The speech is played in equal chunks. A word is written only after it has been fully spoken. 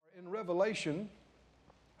Revelation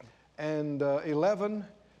and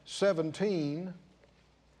 11:17,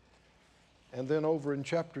 and then over in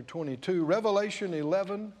chapter 22. Revelation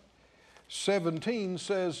 11:17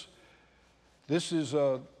 says, this is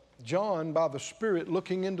John by the Spirit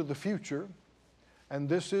looking into the future, and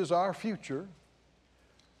this is our future.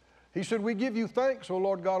 He said, we give you thanks, O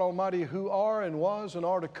Lord God Almighty, who are and was and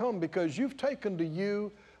are to come, because you've taken to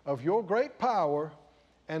you of your great power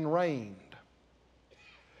and reigned.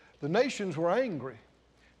 The nations were angry.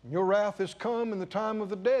 Your wrath is come in the time of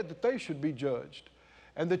the dead, that they should be judged,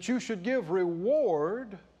 and that you should give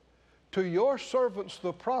reward to your servants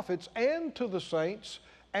the prophets, and to the saints,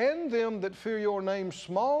 and them that fear your name,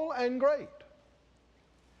 small and great.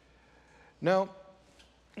 Now,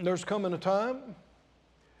 there's coming a time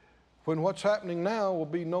when what's happening now will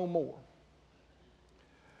be no more.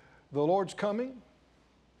 The Lord's coming,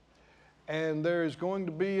 and there is going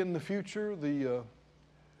to be in the future the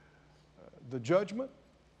judgment.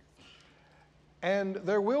 And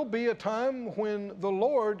there will be a time when the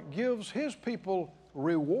Lord gives His people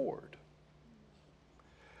reward.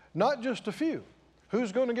 Not just a few.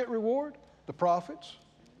 Who's going to get reward? The prophets.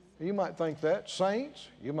 You might think that. Saints.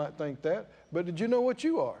 You might think that. But did you know what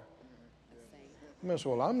you are? You may say,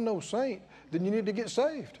 well, I'm no saint. Then you need to get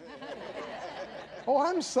saved. Oh,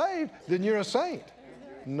 I'm saved. Then you're a saint.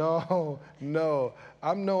 No,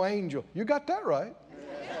 I'm no angel. You got that right.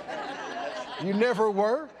 You never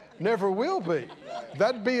were, never will be.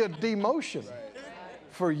 That'd be a demotion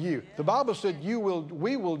for you. The Bible said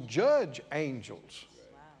we will judge angels.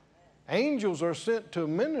 Angels are sent to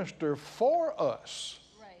minister for us.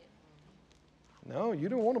 No, you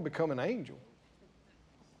don't want to become an angel.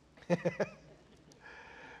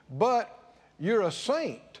 But you're a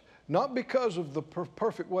saint, not because of the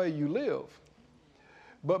perfect way you live,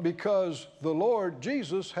 but because the Lord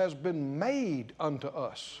Jesus has been made unto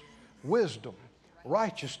us wisdom,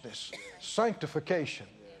 righteousness, sanctification,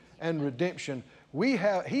 and redemption.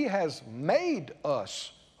 He has made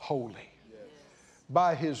us holy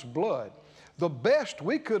by His blood. The best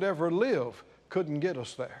we could ever live couldn't get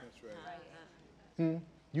us there.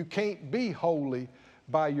 You can't be holy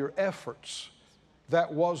by your efforts.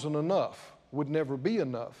 That wasn't enough, would never be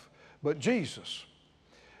enough. But Jesus,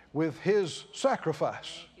 with His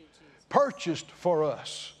sacrifice, purchased for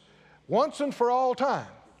us, once and for all time,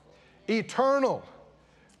 eternal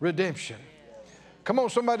redemption. Come on,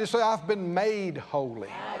 somebody say, I've been made holy,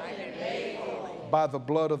 by the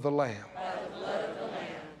blood of the Lamb.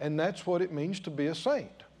 And that's what it means to be a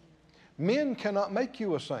saint. Men cannot make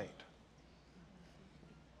you a saint.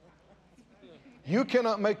 You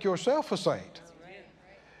cannot make yourself a saint.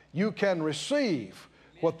 You can receive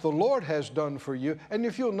what the Lord has done for you. And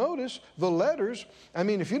if you'll notice the letters,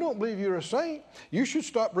 if you don't believe you're a saint, you should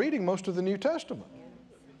stop reading most of the New Testament,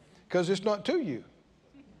 because it's not to you.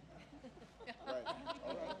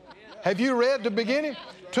 Have you read the beginning?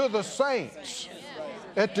 To the saints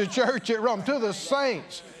at the church at Rome, to the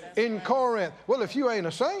saints in Corinth. Well, if you ain't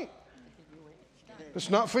a saint, it's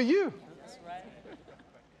not for you.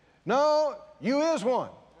 No, you is one.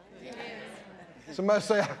 Somebody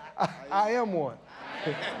say, I am one.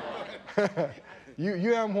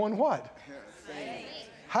 You am one what?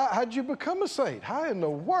 How'd you become a saint? How in the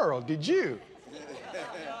world did you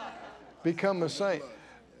become a saint?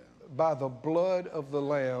 By the blood of the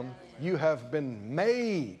Lamb, you have been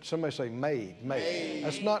made. Somebody say made.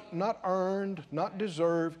 That's not earned, not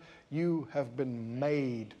deserved. You have been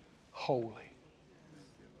made holy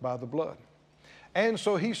by the blood. And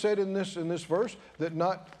so he said in this verse that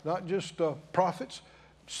not just prophets,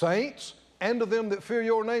 saints, and to them that fear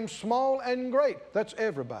your name, small and great. That's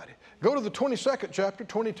everybody. Go to the 22nd chapter,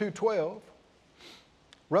 22:12.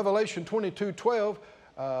 Revelation 22:12,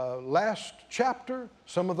 last chapter,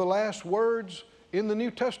 some of the last words in the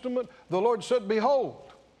New Testament. The Lord said,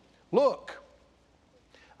 behold, look,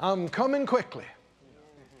 I'm coming quickly.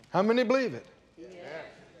 How many believe it?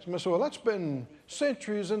 Somebody said, well, that's been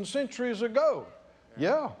centuries and centuries ago.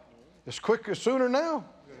 Yeah, it's quicker, sooner now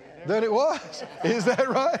than it was. Is that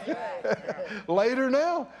right? Later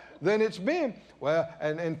now than it's been. Well,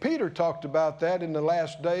 and Peter talked about that in the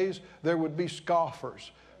last days. There would be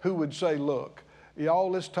scoffers who would say, look, all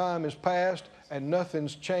this time has passed and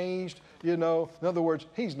nothing's changed. In other words,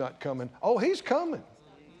 He's not coming. Oh, He's coming.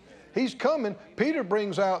 He's coming. Peter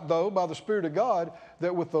brings out, though, by the Spirit of God,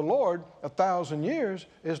 that with the Lord, 1,000 years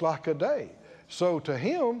is like a day. So to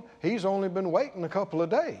Him, He's only been waiting a couple of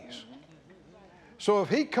days. So if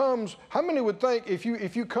He comes, how many would think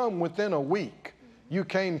if you come within a week, you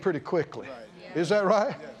came pretty quickly? Is that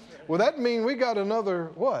right? Well, that means we got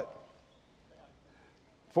another, what?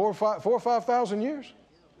 4,000 or 5,000 years?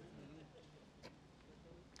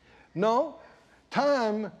 No,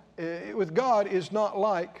 time with God is not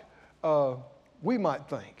like we might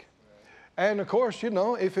think. And of course,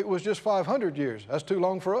 if it was just 500 years, that's too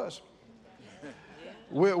long for us.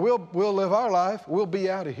 We'll live our life, we'll be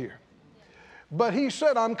out of here. But he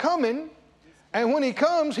said, I'm coming, and when he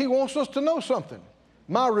comes, he wants us to know something.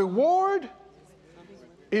 My reward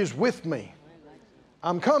is with me.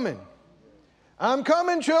 I'm coming. I'm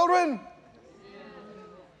coming, children.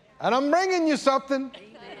 And I'm bringing you something.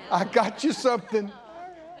 I got you something.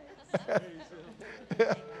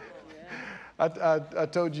 I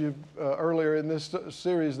told you earlier in this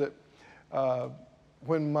series that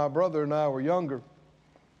when my brother and I were younger,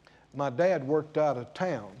 my dad worked out of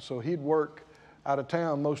town. So he'd work out of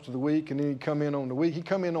town most of the week, and then he'd come in on the week. He'd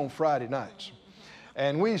come in on Friday nights.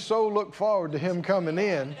 And we so looked forward to him coming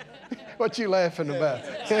in. What you laughing about?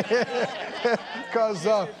 Because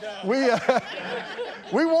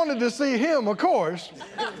we wanted to see him, of course,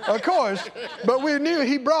 but we knew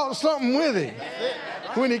he brought something with him.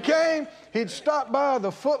 When he came, he'd stop by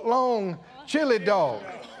the foot-long chili dog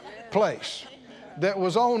place that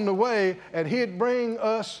was on the way, and he'd bring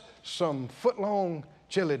us some foot-long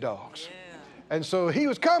chili dogs. And so he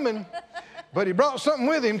was coming, but he brought something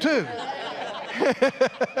with him too.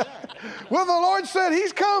 Well, the Lord said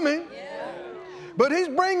he's coming, but he's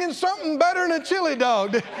bringing something better than a chili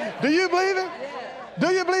dog. Do you believe it? Do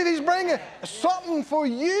you believe he's bringing something for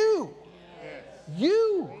you?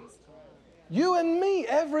 You and me,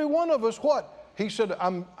 every one of us, what? He said,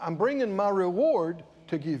 I'm bringing my reward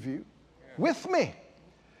to give you with me,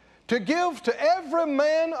 to give to every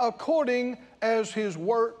man according as his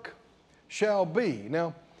work shall be.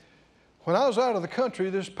 Now, when I was out of the country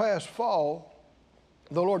this past fall,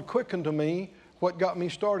 the Lord quickened to me what got me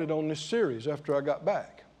started on this series after I got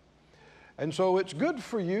back. And so it's good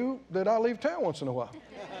for you that I leave town once in a while.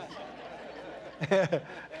 It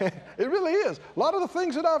really is. A lot of the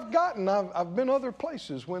things that I've gotten, I've been other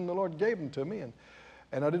places when the Lord gave them to me.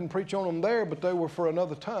 And I didn't preach on them there, but they were for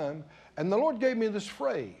another time. And the Lord gave me this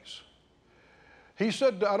phrase. He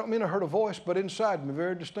said, I don't mean I heard a voice, but inside me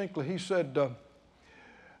very distinctly, he said,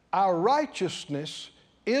 our righteousness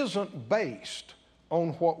isn't based on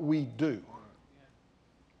what we do.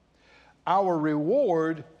 Our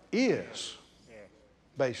reward is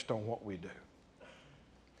based on what we do.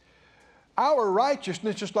 Our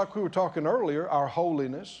righteousness, just like we were talking earlier, our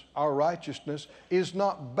holiness, our righteousness is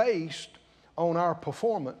not based on our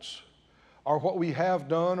performance or what we have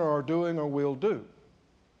done or are doing or will do.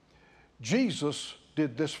 Jesus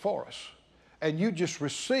did this for us. And you just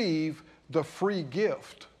receive the free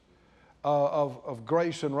gift of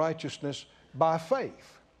grace and righteousness by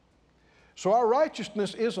faith. So our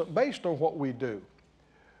righteousness isn't based on what we do,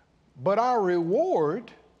 but our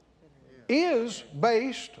reward is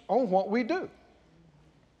based on what we do.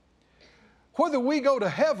 Whether we go to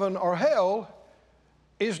heaven or hell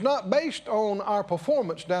is not based on our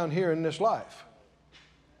performance down here in this life.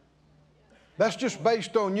 That's just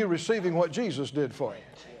based on you receiving what Jesus did for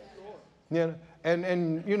you. You know?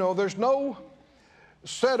 And you know, there's no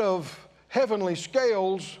set of heavenly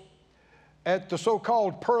scales at the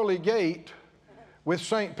so-called pearly gate with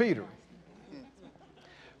St. Peter,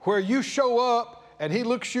 where you show up and he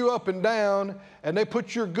looks you up and down and they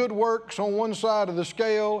put your good works on one side of the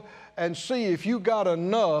scale and see if you got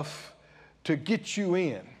enough to get you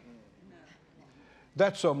in.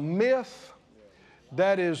 That's a myth.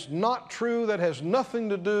 That is not true. That has nothing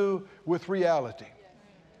to do with reality.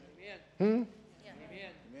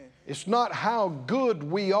 It's not how good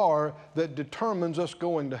we are that determines us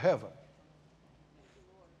going to heaven.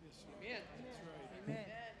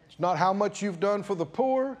 It's not how much you've done for the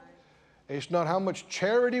poor. It's not how much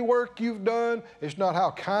charity work you've done. It's not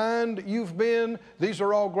how kind you've been. These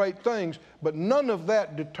are all great things, but none of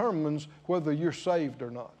that determines whether you're saved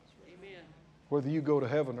or not, whether you go to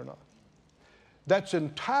heaven or not. That's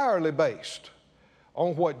entirely based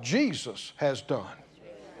on what Jesus has done.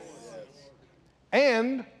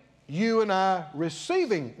 And you and I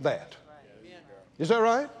receiving that. Is that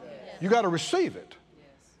right? You got to receive it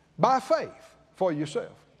by faith for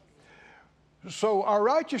yourself. So our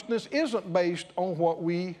righteousness isn't based on what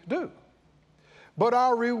we do. But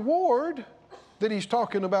our reward that he's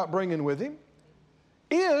talking about bringing with him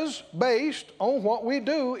is based on what we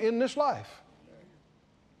do in this life.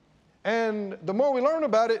 And the more we learn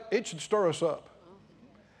about it, it should stir us up.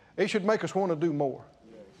 It should make us want to do more.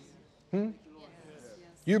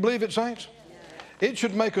 You believe it, saints? It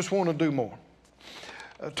should make us want to do more.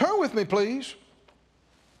 Turn with me, please,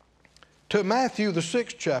 to Matthew, the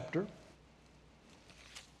 6th chapter.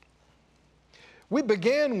 We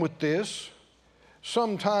began with this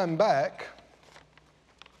some time back,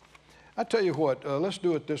 I tell you what, let's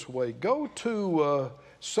do it this way. Go to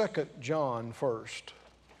 2 John first.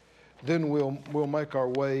 Then we'll make our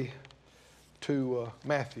way to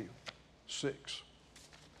Matthew 6.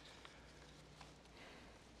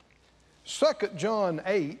 2 John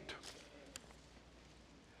 8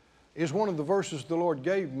 is one of the verses the Lord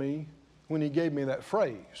gave me when He gave me that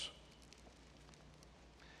phrase.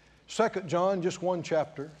 2 John, just one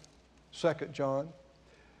chapter, 2 John,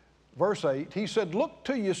 verse 8, He said, "Look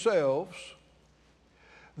to yourselves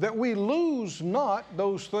that we lose not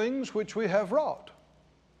those things which we have wrought,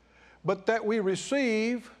 but that we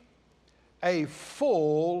receive a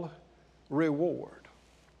full reward."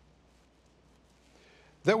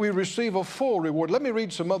 That we receive a full reward. Let me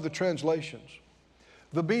read some other translations.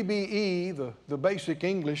 The BBE, the Basic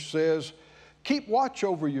English, says, "Keep watch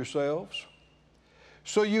over yourselves,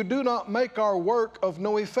 so you do not make our work of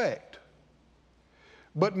no effect,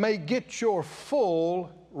 but may get your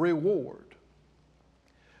full reward."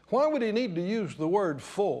 Why would he need to use the word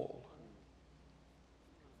full?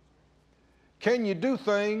 Can you do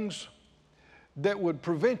things that would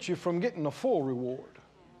prevent you from getting a full reward?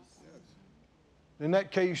 In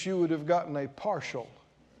that case, you would have gotten a partial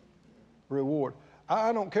reward.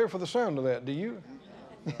 I don't care for the sound of that, do you?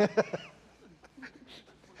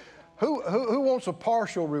 Who wants a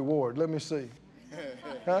partial reward? Let me see.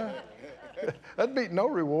 Huh? That'd be no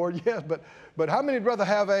reward, yes, but how many would rather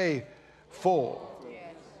have a full?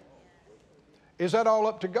 Is that all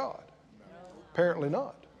up to God? Apparently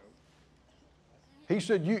not. He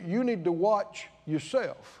said you need to watch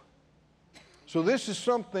yourself. So this is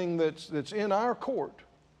something that's in our court,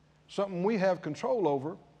 something we have control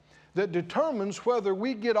over, that determines whether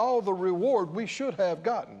we get all the reward we should have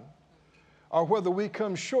gotten or whether we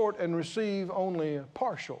come short and receive only a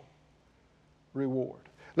partial reward.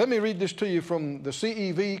 Let me read this to you from the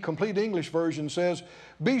CEV, Complete English Version says,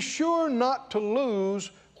 "Be sure not to lose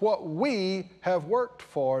what we have worked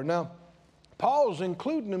for." Now, Paul's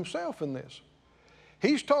including himself in this.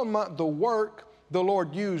 He's talking about the work the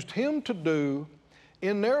Lord used him to do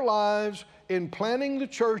in their lives, in planting the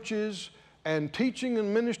churches and teaching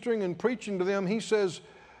and ministering and preaching to them. He says,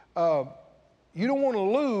 you don't want to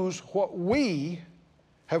lose what we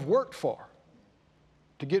have worked for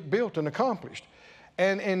to get built and accomplished.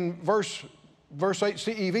 And in verse 8,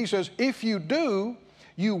 CEV says, "If you do,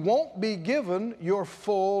 you won't be given your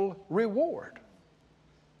full reward."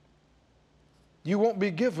 You won't be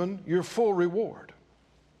given your full reward.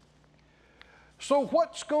 So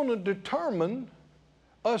what's going to determine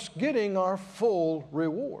us getting our full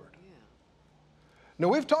reward? Now,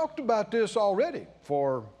 we've talked about this already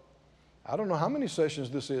for, I don't know how many sessions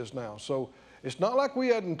this is now, so it's not like we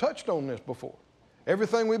hadn't touched on this before.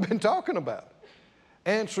 Everything we've been talking about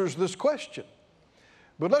answers this question.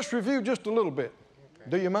 But let's review just a little bit.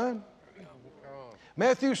 Do you mind?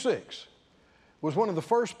 Matthew 6 was one of the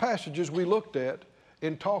first passages we looked at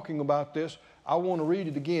in talking about this. I want to read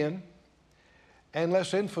it again, and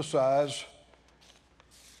let's emphasize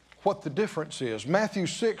what the difference is. Matthew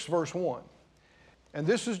 6, verse 1. And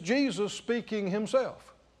this is Jesus speaking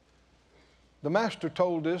himself. The Master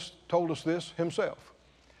told us this himself.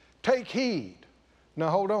 "Take heed." Now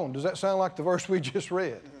hold on. Does that sound like the verse we just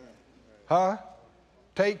read? Huh?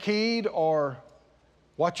 Take heed, or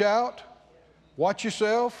watch out, watch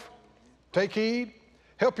yourself, take heed.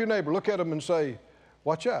 Help your neighbor. Look at him and say,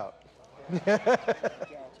 "Watch out."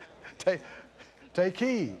 Take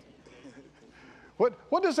heed.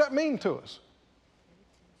 What does that mean to us?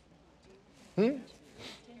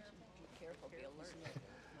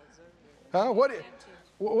 Huh?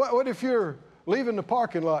 What if you're leaving the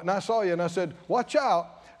parking lot and I saw you and I said, "Watch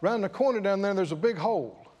out, around the corner down there's a big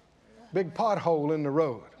hole, big pothole in the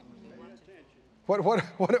road." What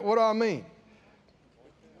do I mean?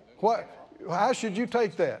 How should you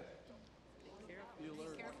take that?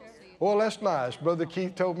 Well, that's nice. Brother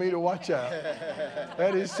Keith told me to watch out.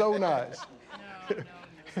 That is so nice.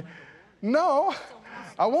 No,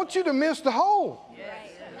 I want you to miss the hole.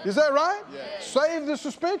 Is that right? Yes. Save the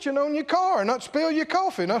suspension on your car, not spill your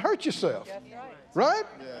coffee, not hurt yourself. Right?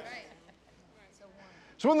 Yes.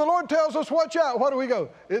 So when the Lord tells us watch out, what do we go?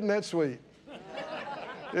 Isn't that sweet?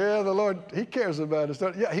 Yeah, the Lord, He cares about us.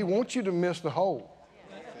 Yeah, He wants you to miss the hole.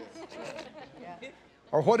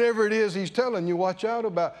 Or whatever it is He's telling you, watch out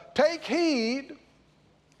about. Take heed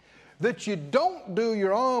that you don't do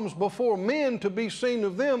your alms before men to be seen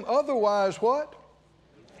of them. Otherwise, what?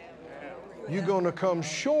 You're going to come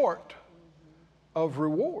short of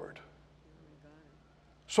reward.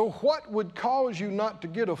 So what would cause you not to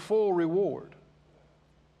get a full reward?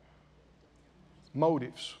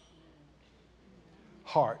 Motives.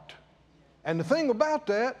 Heart. And the thing about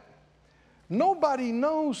that Nobody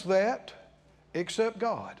knows that except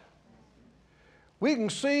God. We can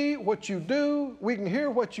see what you do, we can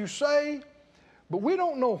hear what you say, but we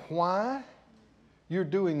don't know why you're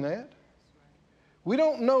doing that. We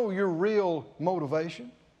don't know your real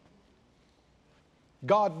motivation.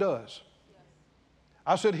 God does.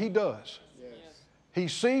 I said He does. Yes. He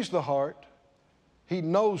sees the heart. He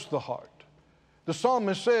knows the heart. The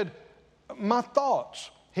psalmist said, my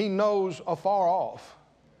thoughts He knows afar off.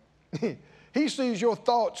 He sees your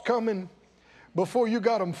thoughts coming before you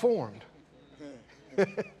got them formed.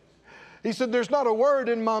 He said, there's not a word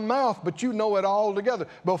in my mouth, but you know it all together.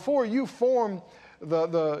 Before you form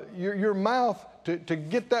your mouth to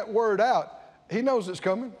get that word out, He knows it's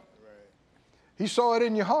coming. He saw it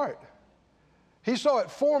in your heart. He saw it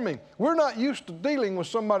forming. We're not used to dealing with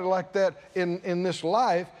somebody like that in this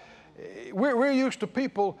life. We're used to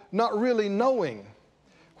people not really knowing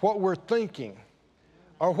what we're thinking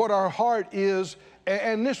or what our heart is.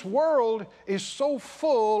 And this world is so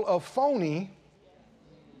full of phony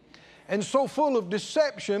and so full of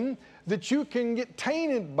deception that you can get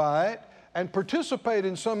tainted by it and participate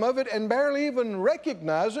in some of it and barely even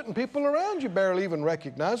recognize it, and people around you barely even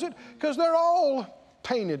recognize it because they're all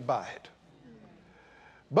tainted by it.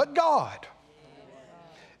 But God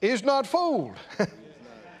is not fooled.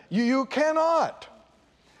 You cannot,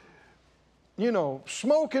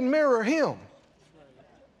 smoke and mirror Him.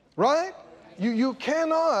 Right? You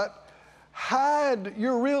cannot hide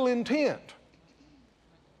your real intent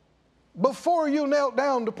before you knelt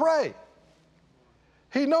down to pray.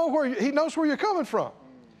 He knows where you're coming from.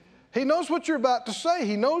 He knows what you're about to say.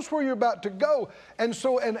 He knows where you're about to go. And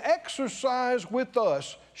so an exercise with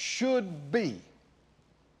us should be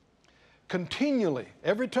continually,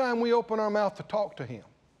 every time we open our mouth to talk to Him,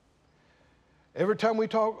 every time we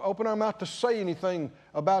open our mouth to say anything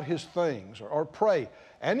about His things or pray,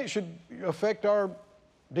 and it should affect our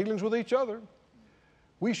dealings with each other,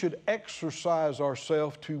 we should exercise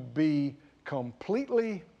ourselves to be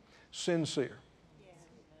completely sincere,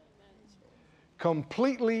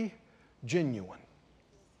 completely genuine,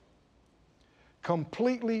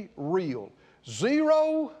 completely real,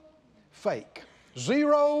 zero fake,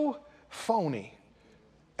 zero phony,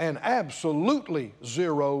 and absolutely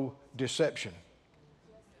zero deception.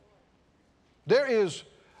 There is,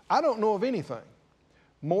 I don't know of anything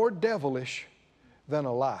more devilish than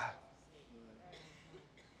a lie.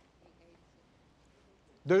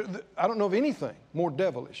 I don't know of anything more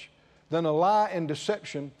devilish than a lie and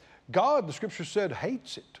deception. God, the Scripture said,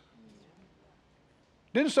 hates it.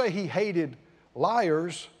 Didn't say He hated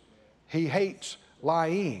liars. He hates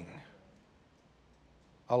lying.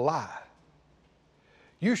 A lie.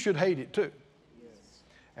 You should hate it too.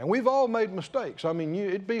 And we've all made mistakes. I mean,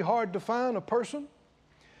 it'd be hard to find a person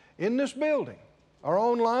in this building or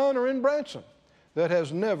online or in Branson that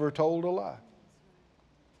has never told a lie.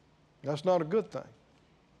 That's not a good thing.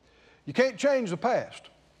 You can't change the past.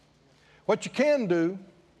 What you can do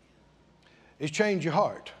is change your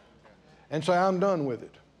heart and say, I'm done with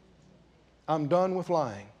it. I'm done with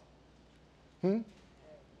lying.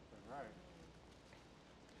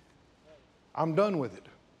 I'm done with it.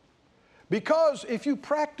 Because if you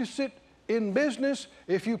practice it in business,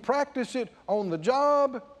 if you practice it on the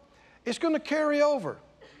job, it's going to carry over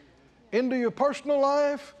into your personal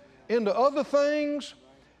life, into other things.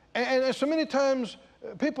 And so many times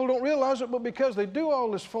people don't realize it, but because they do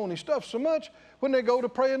all this phony stuff so much, when they go to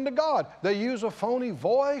praying to God, they use a phony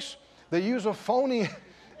voice, they use a phony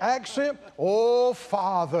accent. Oh,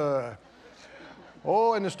 Father.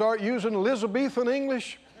 Oh, and they start using Elizabethan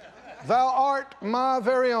English. Thou art my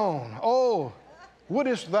very own. Oh,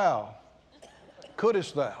 wouldest thou,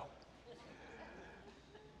 couldest thou.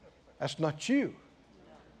 That's not you.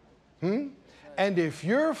 And if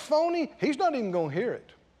you're phony, He's not even going to hear it.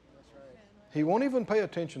 He won't even pay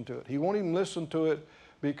attention to it. He won't even listen to it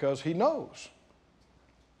because He knows.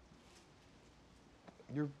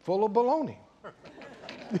 You're full of baloney.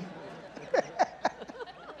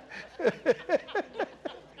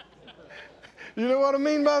 You know what I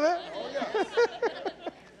mean by that? Oh, yeah.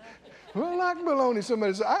 Well, I like baloney.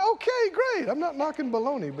 Somebody said, okay, great. I'm not knocking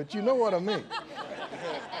baloney, but you know what I mean.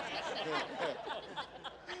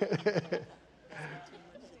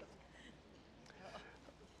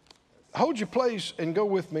 Hold your place and go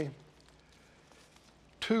with me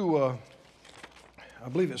to, I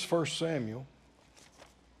believe it's 1 Samuel.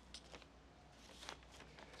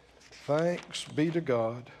 Thanks be to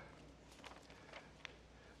God.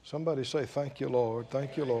 Somebody say, thank you, Lord.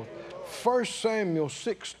 Thank you, Lord. 1 Samuel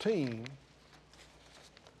 16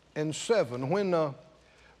 and 7. When the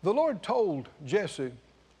Lord told Jesse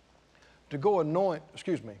to go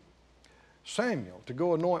Samuel to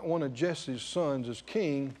go anoint one of Jesse's sons as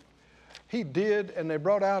king. He did, and they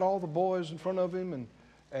brought out all the boys in front of him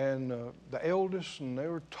and the eldest, and they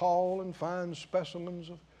were tall and fine specimens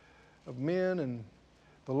of men. And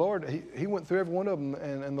the Lord, he went through every one of them,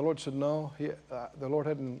 and the Lord said, no, the Lord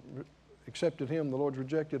hadn't accepted him. The Lord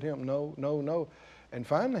rejected him. No, no, no. And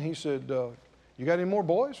finally he said, you got any more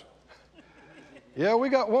boys? Yeah, we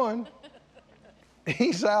got one.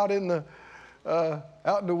 He's out in the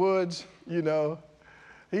woods, you know.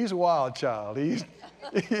 He's a wild child.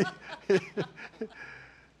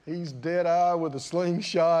 He's dead-eye with a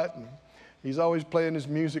slingshot, and he's always playing his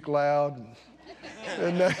music loud.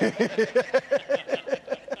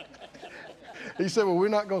 He said, well, we're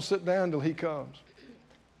not going to sit down until he comes.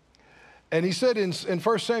 And he said in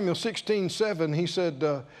 1 Samuel 16:7, he said,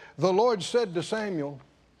 the Lord said to Samuel,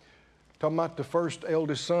 talking about the first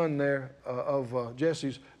eldest son there of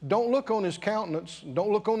Jesse's, don't look on his countenance,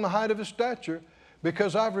 don't look on the height of his stature,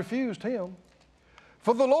 because I've refused him.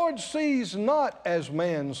 For the Lord sees not as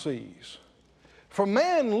man sees. For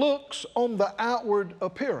man looks on the outward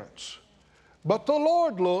appearance, but the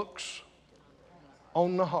Lord looks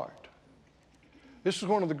on the heart. This is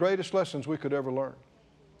one of the greatest lessons we could ever learn.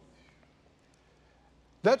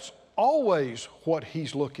 That's always what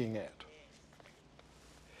he's looking at.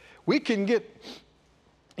 We can get,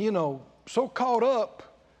 so caught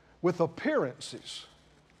up with appearances.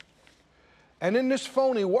 And in this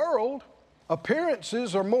phony world,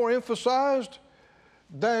 appearances are more emphasized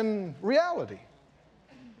than reality.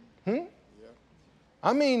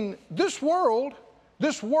 I mean, this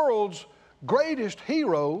world's greatest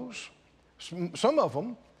heroes, some of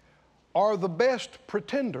them, are the best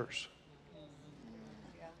pretenders.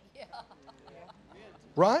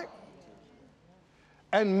 Right?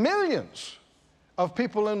 And millions of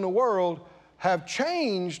people in the world have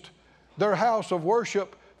changed their house of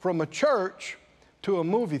worship from a church to a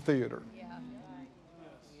movie theater.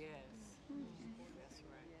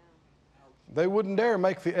 They wouldn't dare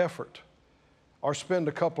make the effort or spend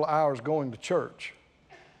a couple of hours going to church.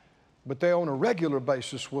 But they on a regular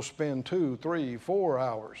basis will spend 2, 3, 4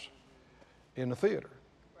 hours in the theater.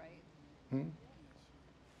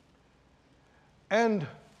 And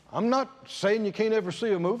I'm not saying you can't ever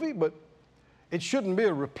see a movie, but it shouldn't be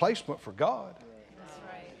a replacement for God.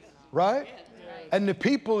 Right? And the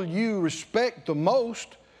people you respect the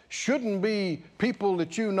most shouldn't be people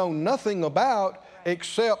that you know nothing about,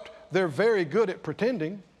 except they're very good at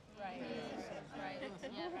pretending.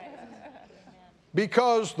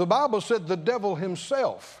 Because the Bible said the devil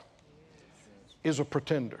himself is a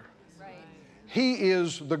pretender. He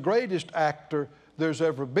is the greatest actor there's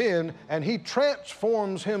ever been, and he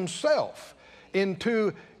transforms himself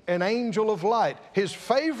into an angel of light. His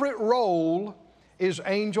favorite role is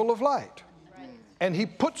angel of light. And he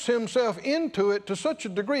puts himself into it to such a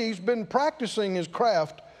degree, he's been practicing his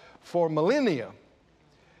craft for millennia.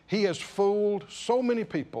 He has fooled so many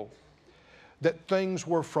people that things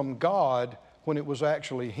were from God when it was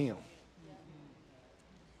actually him.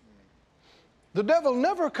 The devil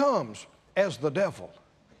never comes as the devil.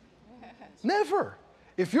 Never.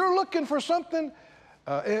 If you're looking for something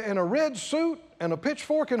in a red suit and a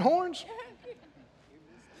pitchfork and horns,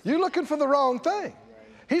 you're looking for the wrong thing.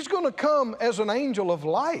 He's going to come as an angel of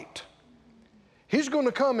light. He's going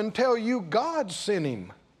to come and tell you God sent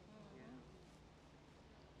him.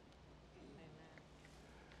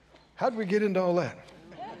 How'd we get into all that?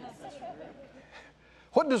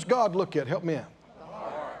 What does God look at? Help me out.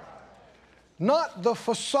 Not the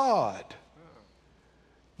facade,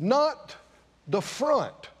 not the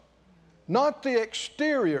front, not the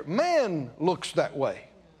exterior. Man looks that way.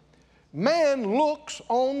 Man looks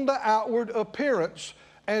on the outward appearance,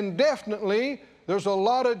 and definitely there's a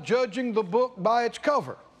lot of judging the book by its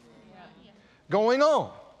cover going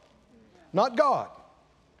on. Not God.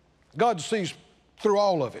 God sees through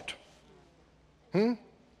all of it.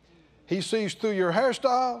 He sees through your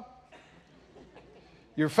hairstyle,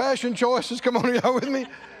 your fashion choices. Come on, y'all with me?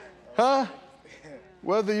 Huh?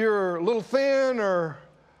 Whether you're a little thin or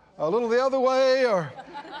a little the other way or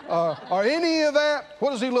any of that, what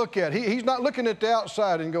does he look at? He's not looking at the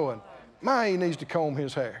outside and going, man, he needs to comb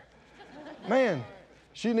his hair. Man,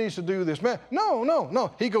 she needs to do this. Man,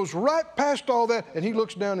 no. He goes right past all that and he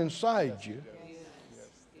looks down inside you.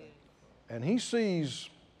 And he sees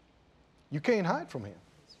you can't hide from him.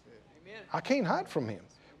 I can't hide from him.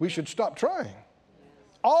 We should stop trying.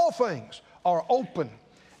 All things are open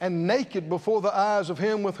and naked before the eyes of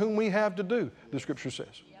him with whom we have to do, the scripture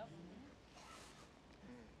says.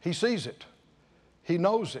 He sees it. He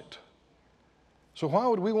knows it. So why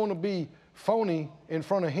would we want to be phony in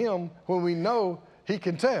front of him when we know he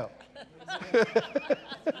can tell?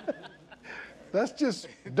 That's just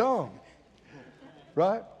dumb,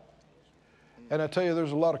 right? And I tell you,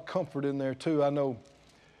 there's a lot of comfort in there too. I know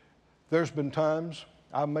there's been times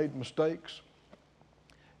I've made mistakes.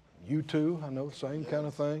 You too, I know, same kind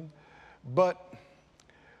of thing. But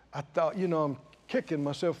I thought, I'm kicking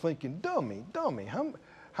myself thinking, dummy,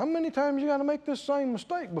 how many times you got to make this same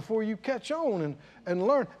mistake before you catch on and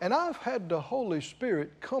learn? And I've had the Holy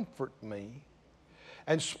Spirit comfort me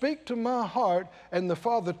and speak to my heart, and the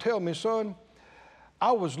Father tell me, son,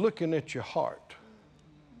 I was looking at your heart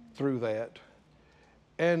through that.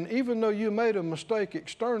 And even though you made a mistake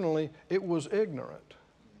externally, it was ignorant.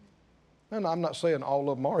 And I'm not saying all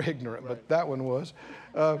of them are ignorant, but that one was.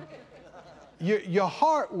 Your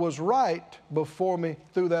heart was right before me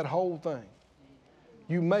through that whole thing.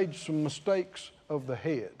 You made some mistakes of the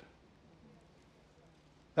head.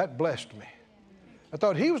 That blessed me. I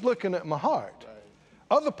thought he was looking at my heart.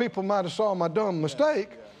 Other people might have saw my dumb mistake,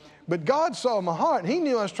 but God saw my heart, and he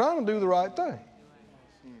knew I was trying to do the right thing.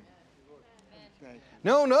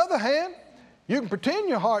 Now, on the other hand, you can pretend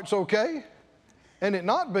your heart's okay and it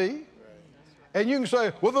not be. And you can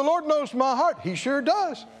say, well, the Lord knows my heart. He sure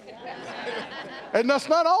does. And that's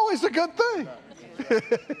not always a good thing.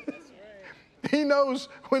 He knows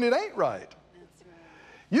when it ain't right.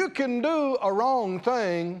 You can do a wrong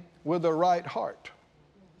thing with a right heart.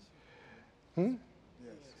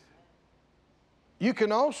 You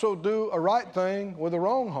can also do a right thing with a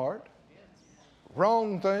wrong heart.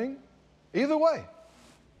 Wrong thing. Either way.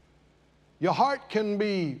 Your heart can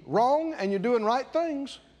be wrong and you're doing right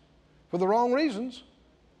things for the wrong reasons.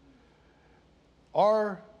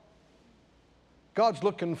 Or God's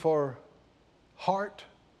looking for heart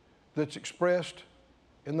that's expressed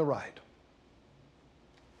in the right.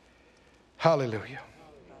 Hallelujah.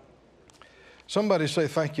 Somebody say,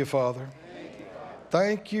 thank you, Father.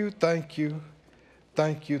 Thank you, thank you,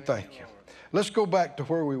 thank you, thank you. Let's go back to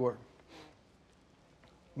where we were.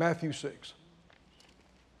 Matthew 6.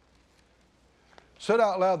 Said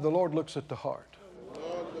out loud, the Lord looks at the heart.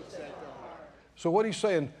 So what he's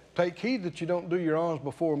saying, take heed that you don't do your alms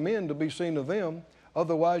before men to be seen of them,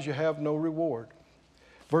 otherwise you have no reward.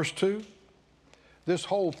 Verse 2, this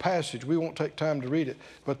whole passage, we won't take time to read it,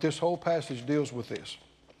 but this whole passage deals with this.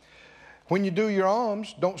 When you do your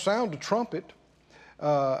alms, don't sound a trumpet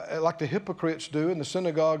like the hypocrites do in the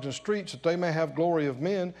synagogues and streets, that they may have glory of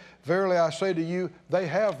men. Verily I say to you, they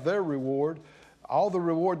have their reward. All the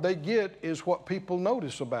reward they get is what people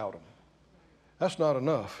notice about them. That's not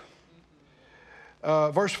enough.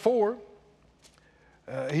 Verse 4,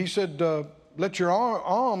 he said, let your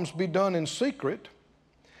alms be done in secret,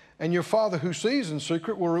 and your Father who sees in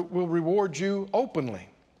secret will reward you openly.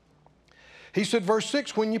 He said, verse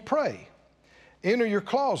 6, when you pray, enter your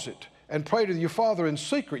closet and pray to your Father in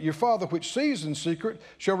secret. Your Father which sees in secret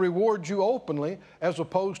shall reward you openly, as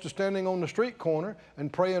opposed to standing on the street corner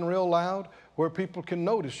and praying real loud where people can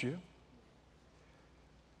notice you.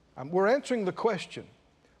 We're answering the question,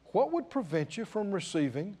 what would prevent you from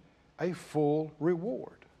receiving a full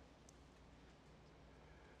reward?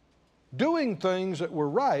 Doing things that were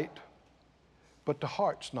right, but the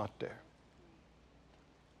heart's not there,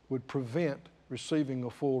 would prevent receiving a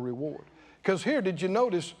full reward. Because here, did you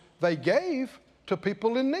notice they gave to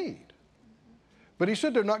people in need? But he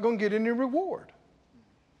said they're not going to get any reward.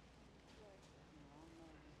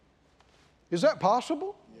 Is that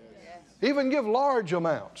possible? Yes. Even give large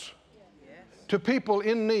amounts to people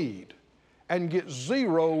in need and get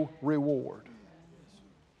zero reward.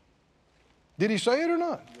 Did he say it or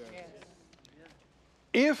not? Yes.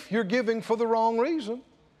 If you're giving for the wrong reason,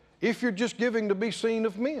 if you're just giving to be seen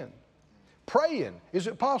of men. Praying, is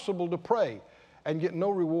it possible to pray and get no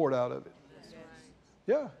reward out of it?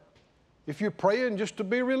 Yeah. If you're praying just to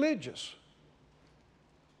be religious,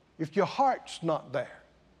 if your heart's not there,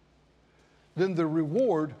 then the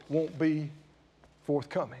reward won't be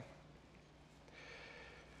forthcoming.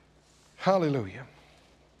 Hallelujah.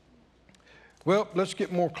 Well, let's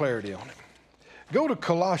get more clarity on it. Go to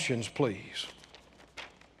Colossians, please.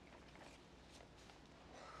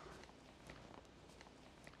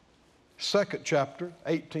 Second chapter,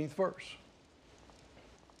 18th verse.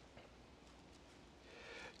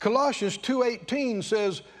 Colossians 2:18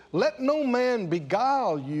 says, let no man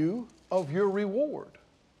beguile you of your reward.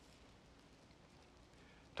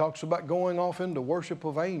 Talks about going off into worship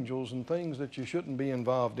of angels and things that you shouldn't be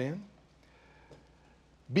involved in.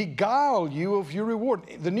 Beguile you of your reward.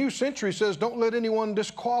 The New Century says, don't let anyone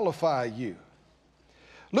disqualify you.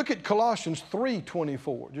 Look at Colossians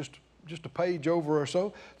 3:24, just a page over or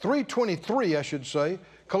so. 3:23, I should say.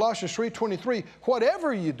 Colossians 3:23,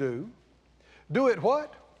 whatever you do, do it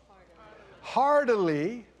what?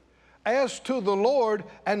 heartily as to the Lord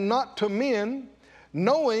and not to men,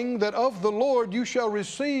 knowing that of the Lord you shall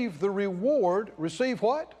receive the reward. Receive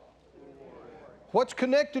what? What's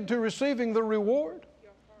connected to receiving the reward?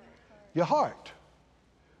 Your heart.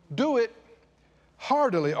 Do it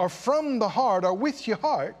heartily, or from the heart, or with your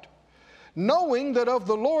heart, knowing that of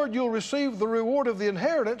the Lord you'll receive the reward of the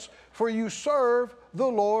inheritance, for you serve the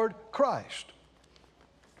Lord Christ.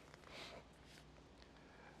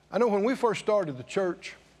 I know when we first started the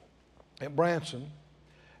church at Branson,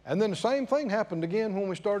 and then the same thing happened again when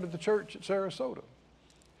we started the church at Sarasota.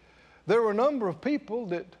 There were a number of people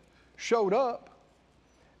that showed up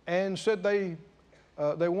and said they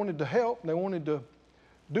wanted to help and they wanted to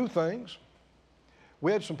do things.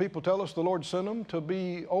 We had some people tell us the Lord sent them to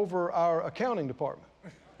be over our accounting department.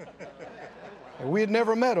 We had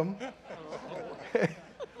never met them.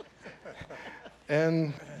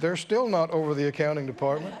 And they're still not over the accounting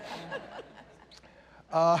department.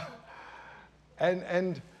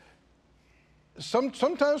 And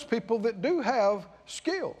sometimes people that do have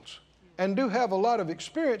skills and do have a lot of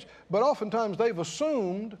experience, but oftentimes they've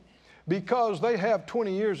assumed because they have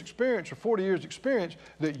 20 years experience or 40 years experience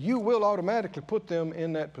that you will automatically put them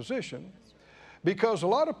in that position. Because a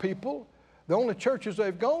lot of people, the only churches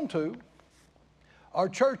they've gone to are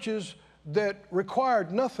churches that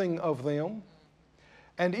required nothing of them.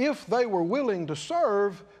 And if they were willing to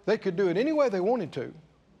serve, they could do it any way they wanted to.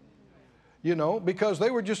 You know, because they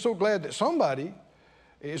were just so glad that somebody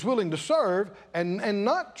is willing to serve and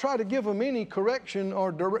not try to give them any correction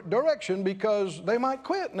or direction, because they might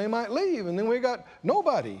quit and they might leave, and then we got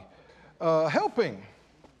nobody helping.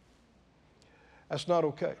 That's not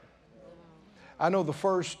okay. I know the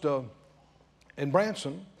first, in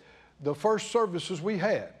Branson, the first services we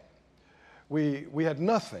had had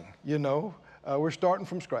nothing, you know. We're starting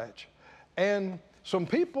from scratch. And some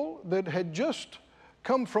people that had just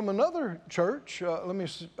come from another church, I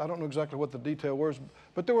don't know exactly what the detail was,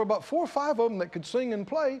 but there were about 4 or 5 of them that could sing and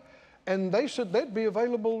play, and they said they'd be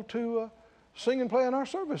available to sing and play in our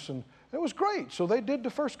service, and it was great. So they did the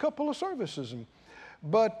first couple of services.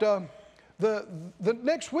 But the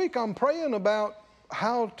next week I'm praying about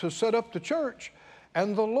how to set up the church,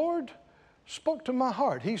 and the Lord spoke to my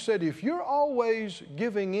heart. He said, if you're always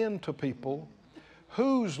giving in to people,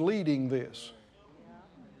 who's leading this?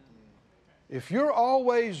 If you're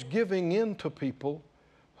always giving in to people,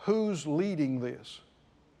 who's leading this?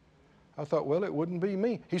 I thought, well, it wouldn't be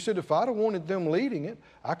me. He said, if I'd have wanted them leading it,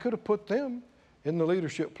 I could have put them in the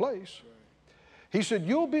leadership place. He said,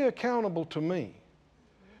 you'll be accountable to me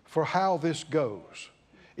for how this goes.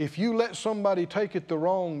 If you let somebody take it the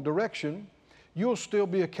wrong direction, you'll still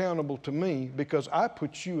be accountable to me because I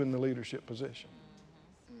put you in the leadership position.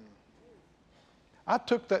 I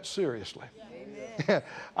took that seriously.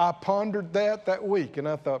 I pondered that week, and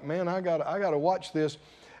I thought, man, I got to watch this.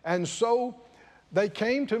 And so they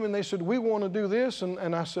came to me and they said, we want to do this,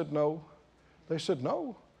 and I said, no. They said,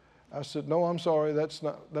 no. I said, no, I'm sorry, that's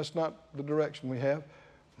not the direction we have.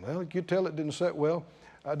 Well, you could tell it didn't set well.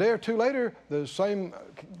 A day or two later, the same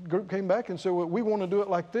group came back and said, well, we want to do it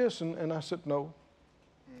like this, and I said, no.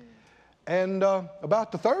 And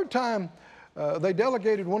about the third time, they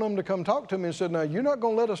delegated one of them to come talk to me and said, now, you're not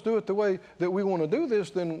going to let us do it the way that we want to do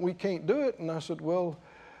this, then we can't do it. And I said, well,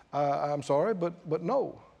 I'm sorry, but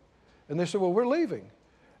no. And they said, well, we're leaving.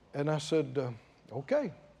 And I said,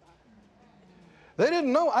 okay. They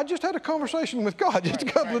didn't know. I just had a conversation with God just a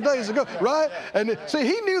couple of days ago, right? And see,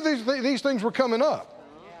 he knew these things were coming up.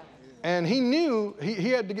 And he knew he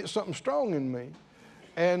had to get something strong in me.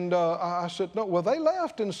 And I said, no, well, they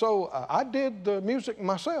left. And so I did the music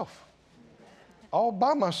myself. All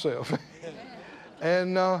by myself.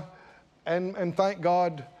 and thank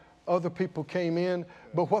God other people came in.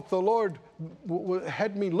 But what the Lord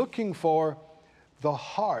had me looking for, the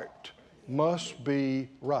heart must be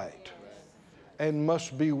right and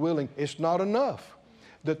must be willing. It's not enough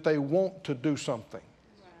that they want to do something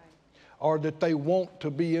or that they want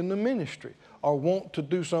to be in the ministry or want to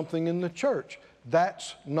do something in the church.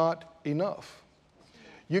 That's not enough.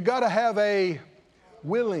 You got to have a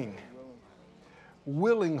willing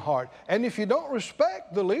heart. And if you don't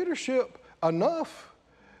respect the leadership enough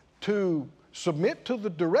to submit to the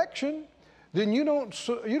direction, then you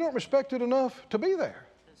don't respect it enough to be there.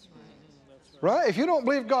 Right? If you don't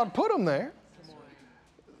believe God put them there,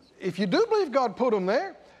 if you do believe God put them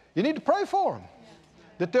there, you need to pray for them,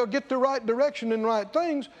 that they'll get the right direction and right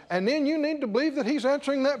things, and then you need to believe that He's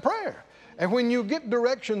answering that prayer. And when you get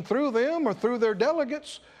direction through them or through their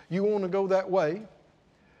delegates, you want to go that way.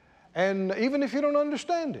 And even if you don't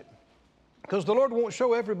understand it, because the Lord won't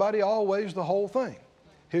show everybody always the whole thing.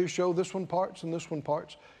 He'll show this one parts and this one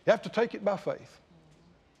parts. You have to take it by faith.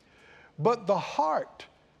 But the heart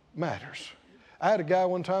matters. I had a guy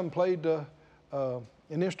one time played an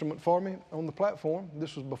instrument for me on the platform.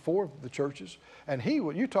 This was before the churches. And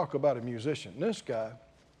you talk about a musician. This guy,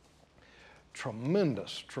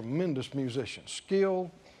 tremendous, tremendous musician.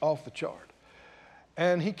 Skill off the chart.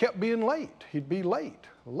 And he kept being late. He'd be late.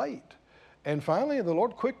 And finally, the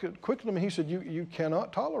Lord quickened him. He said, you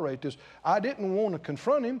cannot tolerate this. I didn't want to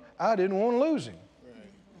confront him. I didn't want to lose him.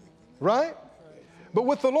 Right? But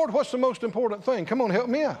with the Lord, what's the most important thing? Come on, help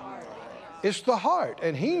me out. It's the heart.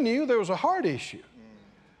 And he knew there was a heart issue.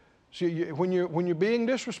 See, when you're being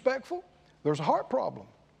disrespectful, there's a heart problem.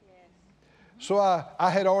 So I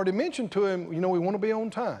had already mentioned to him, we want to be on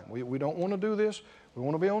time. We don't want to do this. We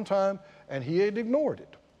want to be on time. And he had ignored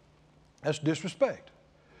it. That's disrespect.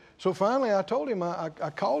 So finally, I told him, I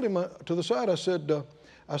called him to the side. I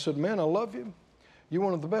said, man, I love you. You're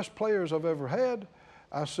one of the best players I've ever had.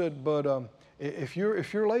 I said, but if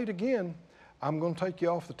you're late again, I'm going to take you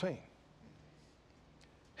off the team.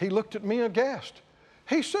 He looked at me aghast.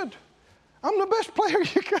 He said, I'm the best player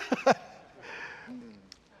you got.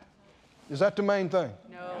 Is that the main thing?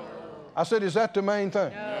 No. I said, is that the main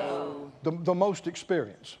thing? No. The most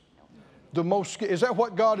experience. Is that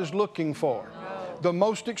what God is looking for? No. The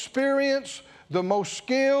most experienced, the most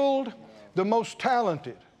skilled, the most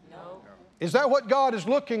talented. No. Is that what God is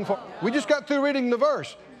looking for? No. We just got through reading the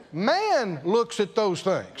verse. Man looks at those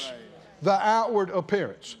things, the outward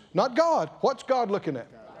appearance, not God. What's God looking at?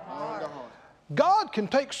 God can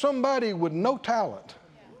take somebody with no talent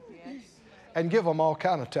and give them all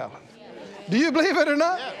kind of talent. Do you believe it or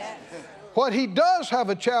not? Yes. What he does have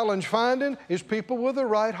a challenge finding is people with the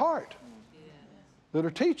right heart that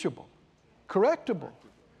are teachable, correctable,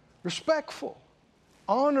 respectful,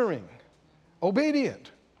 honoring,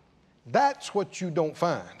 obedient. That's what you don't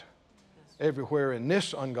find everywhere in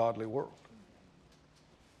this ungodly world.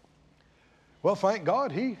 Well, thank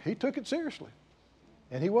God he took it seriously.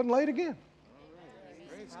 And he wasn't late again.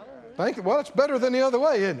 Well, it's better than the other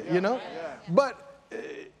way, isn't it? But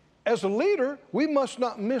as a leader, we must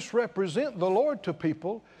not misrepresent the Lord to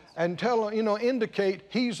people and indicate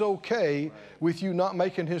He's okay with you not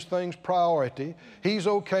making His things priority. He's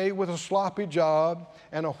okay with a sloppy job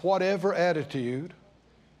and a whatever attitude.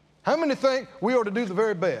 How many think we ought to do the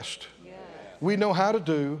very best we know how to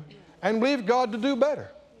do and leave God to do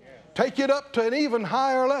better? Take it up to an even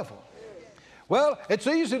higher level. Well, it's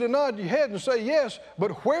easy to nod your head and say yes,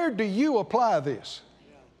 but where do you apply this?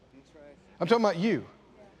 I'm talking about you.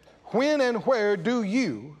 When and where do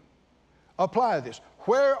you apply this?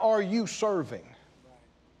 Where are you serving?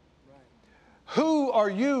 Who are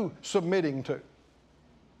you submitting to?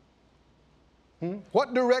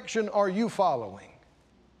 What direction are you following?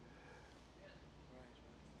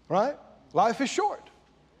 Right? Life is short.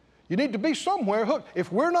 You need to be somewhere hooked. If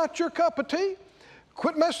we're not your cup of tea,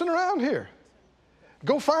 quit messing around here.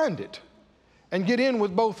 Go find it and get in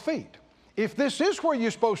with both feet. If this is where you're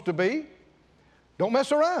supposed to be, don't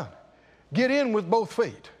mess around. Get in with both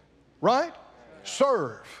feet, right?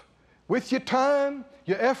 Serve with your time,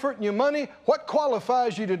 your effort, and your money. What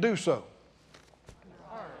qualifies you to do so?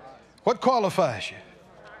 What qualifies you?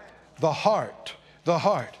 The heart. The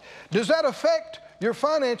heart. Does that affect your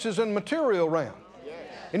finances and material realm?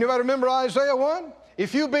 Anybody remember Isaiah 1?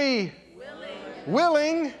 If you be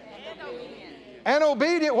willing and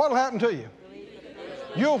obedient, what will happen to you?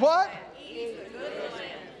 You'll what?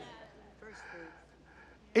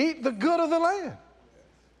 Eat the good of the land.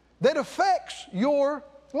 That affects your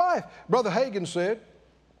life. Brother Hagin said,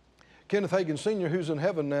 Kenneth Hagin Sr., who's in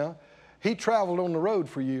heaven now, he traveled on the road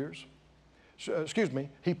for years. He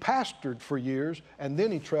pastored for years, and then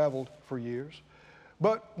he traveled for years.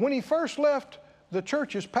 But when he first left the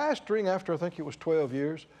church's pastoring, after I think it was 12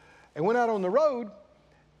 years, and went out on the road,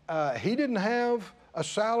 he didn't have a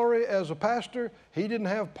salary as a pastor. He didn't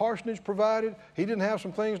have parsonage provided. He didn't have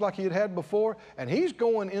some things like he had had before. And he's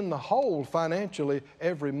going in the hole financially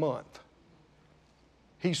every month.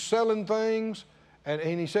 He's selling things. And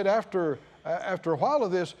he said after a while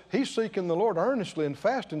of this, he's seeking the Lord earnestly and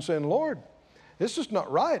fasting, saying, Lord, this is not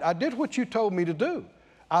right. I did what you told me to do.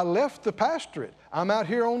 I left the pastorate. I'm out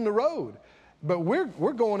here on the road. But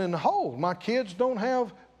we're going in the hole. My kids don't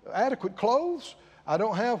have adequate clothes. I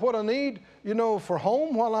don't have what I need, for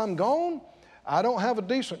home while I'm gone. I don't have a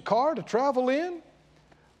decent car to travel in.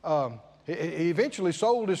 He eventually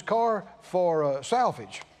sold his car for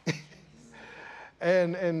salvage.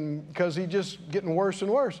 and because he's just getting worse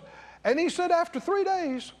and worse. And he said after 3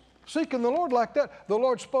 days, seeking the Lord like that, the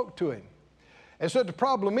Lord spoke to him and said the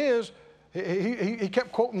problem is He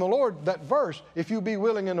kept quoting the Lord, that verse, if you be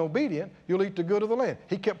willing and obedient, you'll eat the good of the land.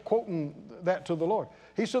 He kept quoting that to the Lord.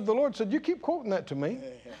 He said, the Lord said, you keep quoting that to me.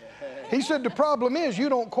 He said, the problem is you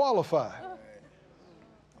don't qualify.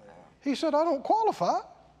 He said, I don't qualify.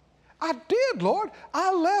 I did, Lord.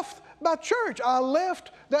 I left my church. I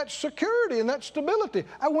left that security and that stability.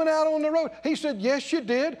 I went out on the road. He said, yes, you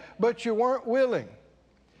did, but you weren't willing.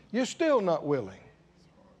 You're still not willing.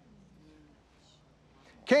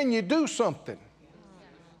 Can you do something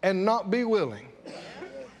and not be willing?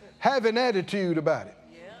 Have an attitude about it.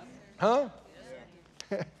 Huh?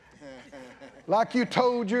 Like you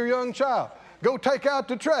told your young child, go take out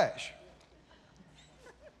the trash.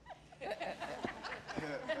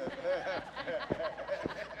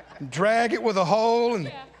 Drag it with a hole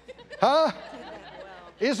and, huh?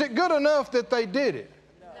 Is it good enough that they did it?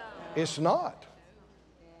 It's not.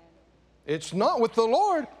 It's not with the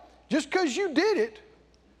Lord. Just because you did it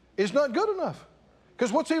is not good enough.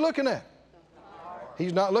 Because what's He looking at?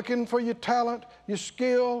 He's not looking for your talent, your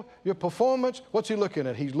skill, your performance. What's He looking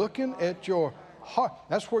at? He's looking at your heart.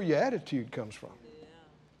 That's where your attitude comes from.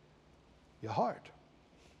 Your heart.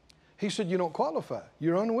 He said, you don't qualify.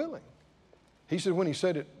 You're unwilling. He said, when he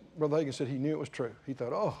said it, Brother Hagin said he knew it was true. He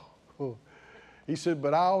thought, oh. He said,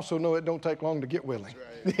 but I also know it don't take long to get willing.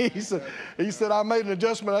 Right. he said, I made an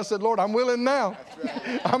adjustment. I said, Lord, I'm willing now.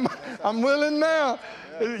 Right. I'm willing now.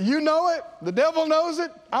 Yeah. You know it. The devil knows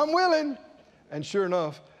it. I'm willing. And sure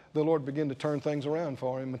enough, the Lord began to turn things around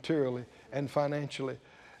for him materially and financially.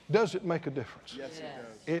 Does it make a difference? Yes, it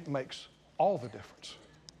does. It makes all the difference.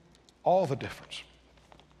 All the difference.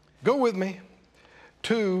 Go with me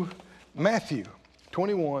to Matthew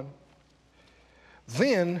 21.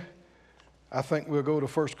 Then, I think we'll go to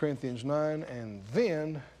 1 Corinthians 9, and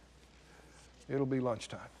then it'll be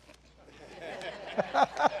lunchtime.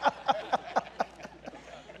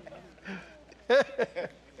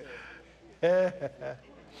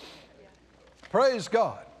 Praise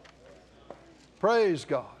God. Praise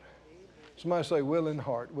God. Somebody say, willing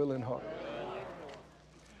heart, willing heart.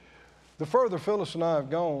 The further Phyllis and I have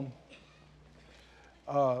gone,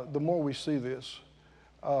 the more we see this.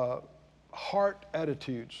 Heart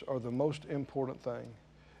attitudes are the most important thing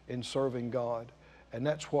in serving God, and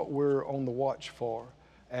that's what we're on the watch for.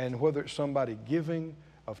 And whether it's somebody giving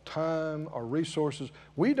of time or resources,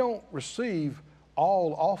 we don't receive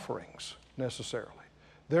all offerings necessarily.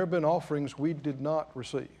 There have been offerings we did not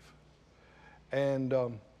receive, and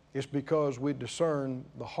it's because we discerned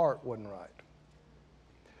the heart wasn't right.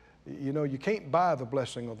 You know, you can't buy the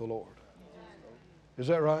blessing of the Lord. Is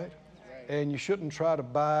that right? And you shouldn't try to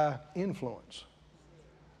buy influence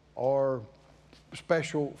or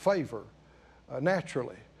special favor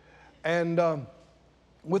naturally. And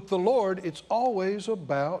with the Lord, it's always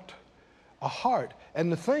about a heart.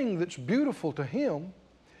 And the thing that's beautiful to Him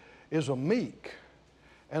is a meek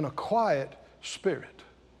and a quiet spirit,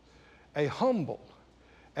 a humble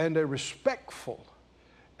and a respectful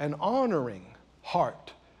and honoring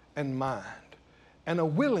heart and mind, and a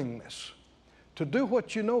willingness to do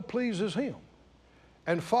what you know pleases Him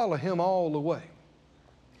and follow Him all the way.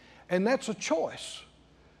 And that's a choice.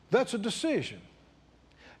 That's a decision.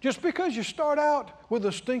 Just because you start out with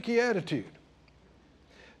a stinky attitude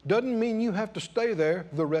doesn't mean you have to stay there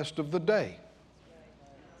the rest of the day.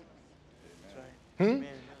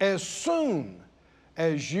 As soon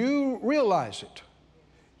as you realize it,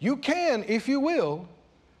 you can, if you will,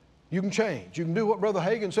 you can change. You can do what Brother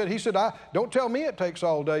Hagin said. He said, don't tell me it takes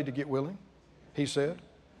all day to get willing. He said,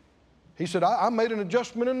 I made an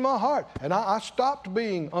adjustment in my heart, and I stopped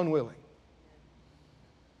being unwilling.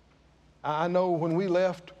 I know when we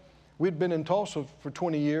left, we'd been in Tulsa for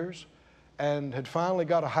 20 years and had finally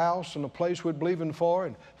got a house and a place we'd believing for,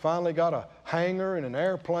 and finally got a hangar and an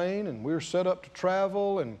airplane, and we were set up to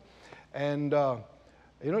travel, and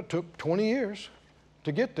it took 20 years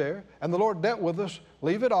to get there, and the Lord dealt with us,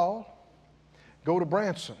 leave it all, go to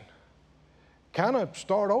Branson, kind of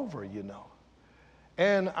start over, you know.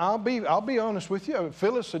 And I'll be honest with you,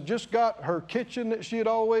 Phyllis had just got her kitchen that she had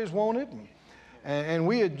always wanted, and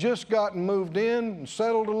we had just gotten moved in and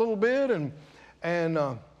settled a little bit, and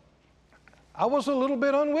I was a little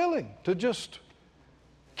bit unwilling to just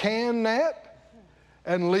can that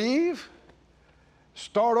and leave,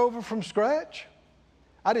 start over from scratch.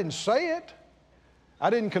 I didn't say it. I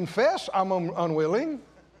didn't confess I'm unwilling,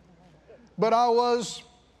 but I was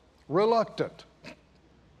reluctant.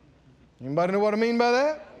 Anybody know what I mean by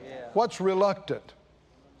that? Yeah. What's reluctant?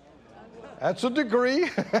 That's a degree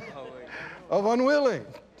of unwilling.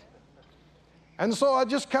 And so I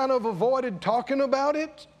just kind of avoided talking about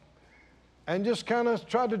it and just kind of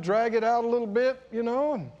tried to drag it out a little bit, you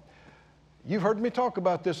know. You've heard me talk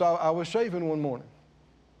about this. I was shaving one morning,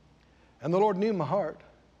 and the Lord knew my heart.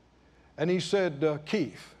 And He said,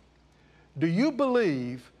 Keith, do you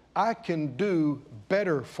believe I can do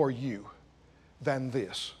better for you than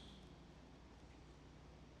this?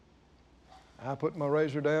 I put my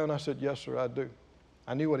razor down. I said, yes, sir, I do.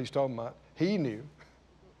 I knew what He's talking about. He knew.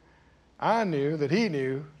 I knew that He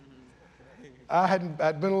knew. I'd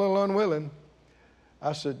been a little unwilling.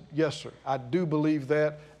 I said, yes, sir, I do believe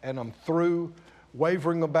that, and I'm through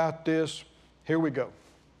wavering about this. Here we go.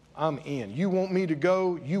 I'm in. You want me to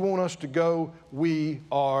go? You want us to go? We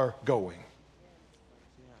are going.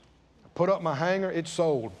 I put up my hanger. It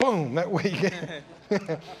sold. Boom, that weekend.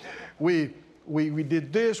 We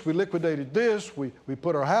did this. We liquidated this. We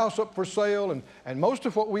put our house up for sale, and most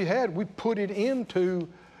of what we had, we put it into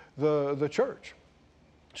the church.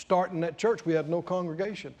 Starting that church, we had no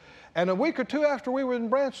congregation. And a week or two after we were in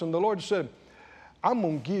Branson, the Lord said, I'm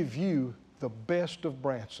going to give you the best of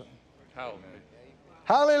Branson.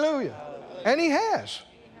 Hallelujah. And He has.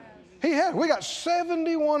 He has. We got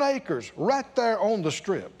 71 acres right there on the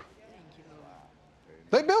strip.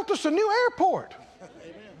 They built us a new airport.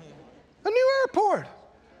 A new airport.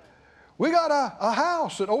 We got a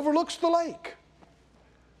house that overlooks the lake.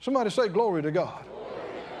 Somebody say glory to God.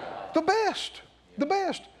 The best. The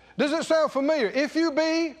best. Does it sound familiar? If you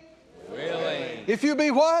be willing. If you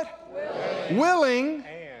be what? Willing.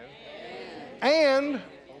 And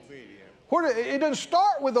it doesn't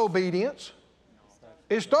start with obedience.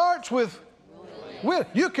 It starts with will.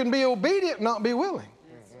 You can be obedient, not be willing.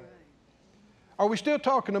 Are we still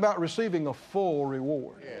talking about receiving a full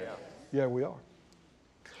reward? Yeah, we are.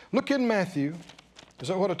 Look in Matthew. Is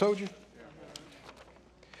that what I told you?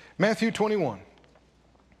 Matthew 21.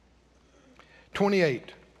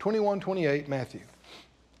 28. 21, 28, Matthew.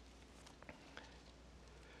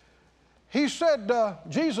 He said,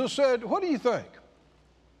 Jesus said, what do you think?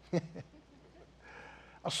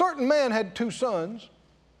 A certain man had 2 sons.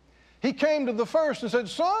 He came to the first and said,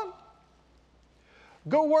 son,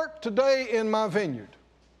 go work today in my vineyard.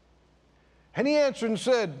 And he answered and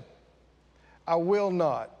said, I will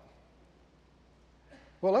not.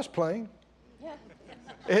 Well, that's plain,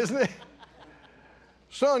 isn't it?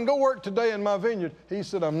 Son, go work today in my vineyard. He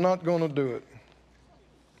said, I'm not going to do it.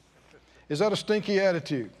 Is that a stinky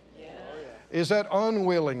attitude? Yeah. Is that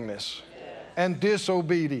unwillingness and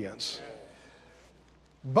disobedience?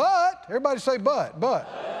 But, everybody say but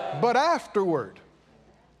afterward.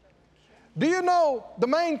 Do you know the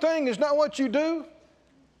main thing is not what you do,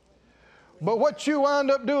 but what you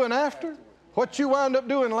wind up doing after? What you wind up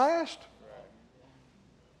doing last?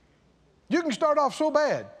 You can start off so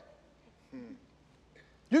bad.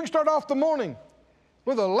 You can start off the morning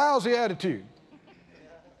with a lousy attitude.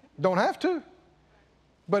 Don't have to,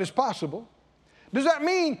 but it's possible. Does that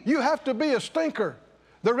mean you have to be a stinker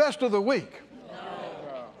the rest of the week?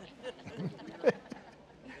 No.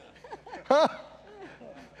 Huh?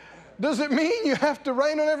 Does it mean you have to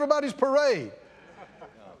rain on everybody's parade?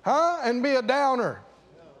 Huh? And be a downer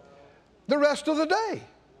the rest of the day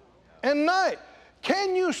and night?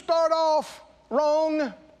 Can you start off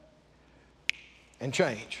wrong and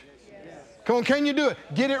change? Come on, can you do it?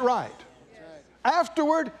 Get it right.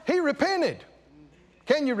 Afterward, he repented.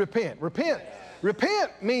 Can you repent? Repent.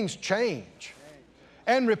 Repent means change.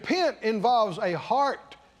 And repent involves a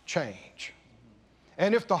heart change.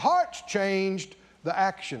 And if the heart's changed, the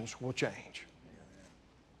actions will change.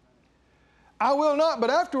 I will not,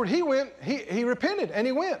 but afterward he went, he repented and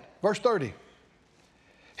he went. Verse 30.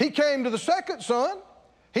 He came to the second son.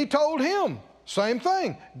 He told him, same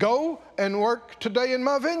thing, go and work today in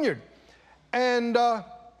my vineyard. And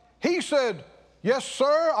he said, yes,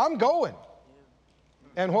 sir, I'm going.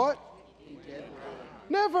 And what?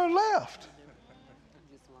 Never left.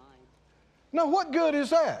 Now, what good is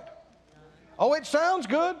that? Oh, it sounds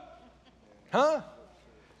good. Huh?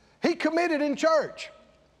 He committed in church.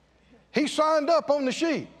 He signed up on the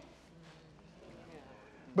sheet.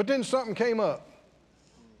 But then something came up.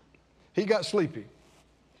 He got sleepy.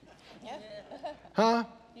 Huh?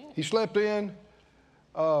 He slept in.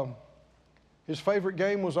 His favorite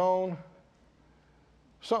game was on.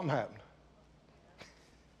 Something happened.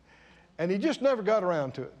 And he just never got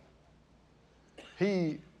around to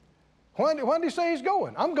it. When did he say he's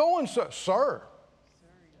going? I'm going, sir. Sir.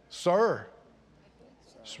 Sir.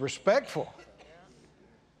 It's respectful.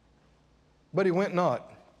 But he went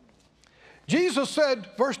not. Jesus said,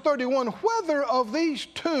 verse 31, whether of these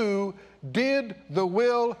two did the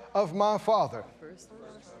will of my Father?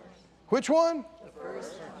 Which one?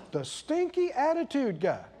 The stinky attitude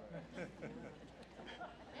guy.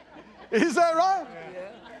 Is that right?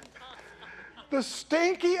 The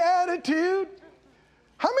stinky attitude.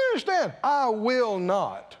 How many understand? I will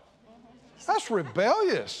not. That's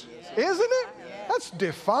rebellious, isn't it? That's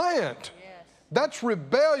defiant. That's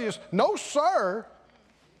rebellious. No, sir.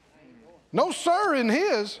 No, sir, in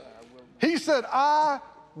his. He said, I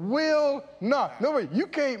will not. No, wait, you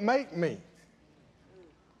can't make me.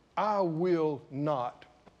 I will not.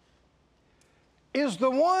 Is the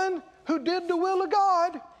one who did the will of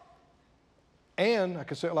God, and I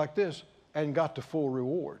can say it like this, and got the full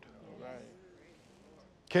reward.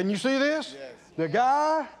 Can you see this? Yes. The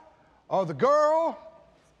guy or the girl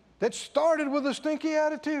that started with a stinky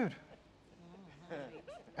attitude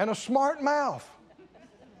and a smart mouth.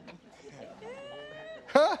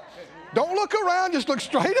 Huh? Don't look around, just look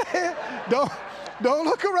straight ahead. Don't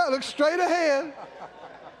look around, look straight ahead.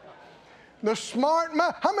 The smart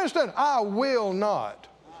mouth. How many understand? I will not.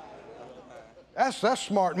 That's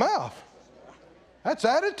smart mouth. That's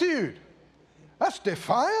attitude. That's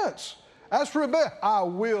defiance. That's rebellion. I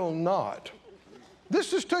will not.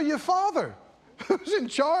 This is to your father who's in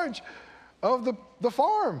charge of the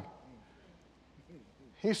farm.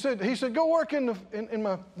 He said, go work in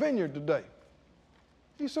my vineyard today.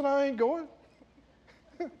 He said, I ain't going.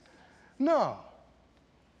 No.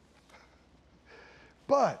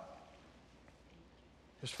 But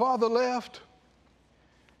his father left.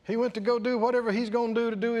 He went to go do whatever he's going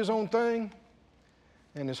to do his own thing.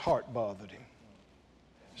 And his heart bothered him.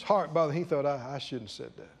 His heart bothered him. He thought, I shouldn't have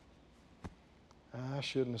said that. I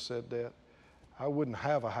shouldn't have said that. I wouldn't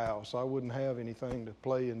have a house. I wouldn't have anything to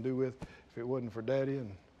play and do with if it wasn't for Daddy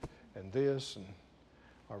and this and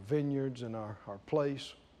our vineyards and our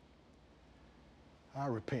place. I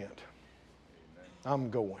repent. I'm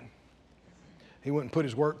going. He went and put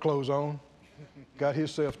his work clothes on, got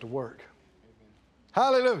himself to work.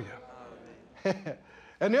 Hallelujah.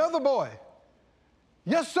 And the other boy,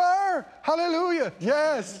 yes, sir. Hallelujah.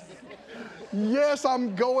 Yes. Yes,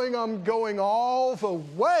 I'm going all the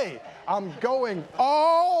way. I'm going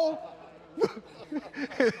all the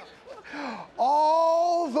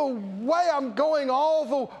way. I'm going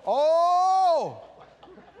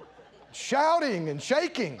shouting and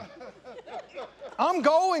shaking. I'm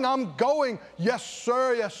going. Yes,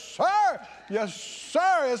 sir. Yes, sir. Yes, sir.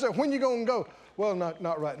 I said, when you going to go? Well,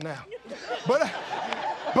 not right now. But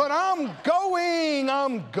I'm going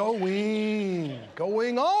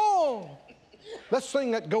on. Let's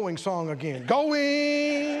sing that going song again.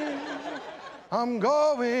 Going. I'm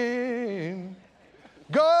going.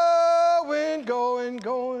 Going.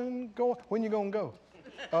 When you going to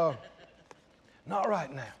go? Not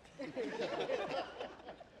right now.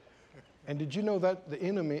 And did you know that the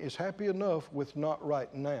enemy is happy enough with not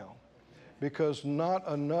right now? Because not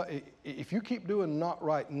enough, if you keep doing not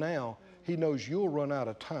right now, he knows you'll run out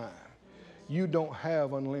of time. You don't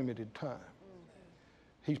have unlimited time.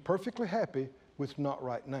 He's perfectly happy with not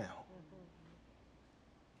right now.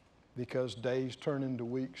 Because days turn into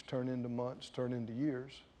weeks, turn into months, turn into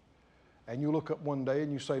years. And you look up one day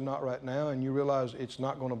and you say, not right now, and you realize it's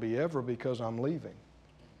not going to be ever because I'm leaving.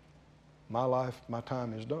 My life, my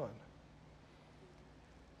time is done.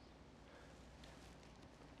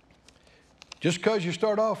 Just because you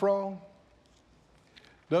start off wrong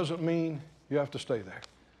doesn't mean you have to stay there.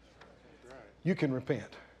 You can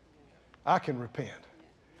repent. I can repent.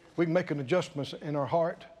 We can make an adjustment in our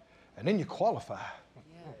heart, and then you qualify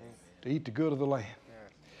to eat the good of the land.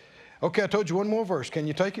 Okay, I told you one more verse. Can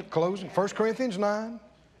you take it? Closing. 1 Corinthians 9.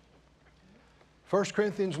 1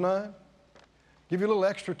 Corinthians 9. Give you a little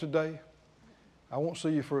extra today. I won't see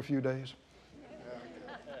you for a few days.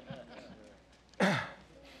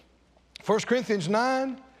 1 Corinthians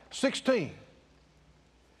 9:16.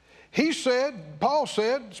 He said, Paul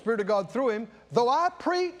said, the Spirit of God through him, though I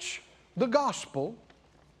preach the gospel,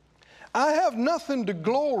 I have nothing to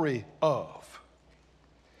glory of.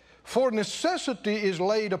 For necessity is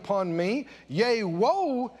laid upon me, yea,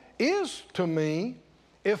 woe is to me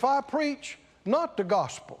if I preach not the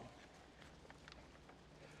gospel.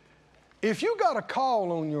 If you got a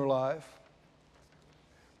call on your life,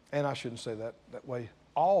 and I shouldn't say that way,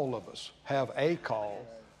 all of us have a call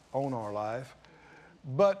on our life,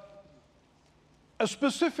 but a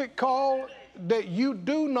specific call that you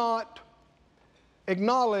do not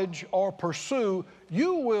acknowledge or pursue,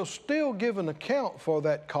 you will still give an account for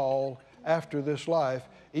that call after this life,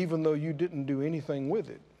 even though you didn't do anything with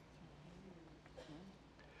it.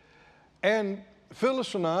 And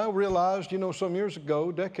Phyllis and I realized, some years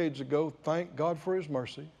ago, decades ago, thank God for His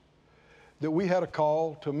mercy, that we had a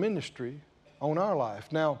call to ministry on our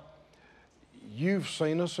life. Now, you've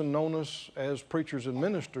seen us and known us as preachers and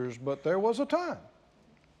ministers, but there was a time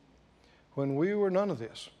when we were none of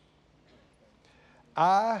this.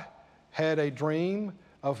 I had a dream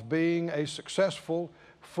of being a successful,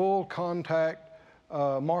 full contact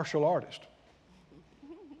martial artist,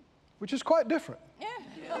 which is quite different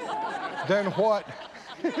than what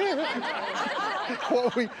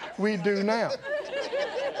we do now.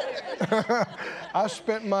 I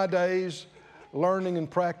spent my days learning and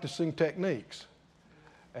practicing techniques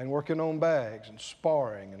and working on bags and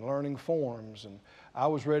sparring and learning forms. And I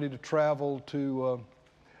was ready to travel to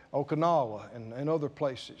Okinawa and other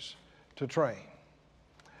places to train.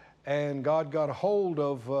 And God got a hold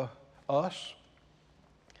of us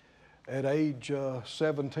at age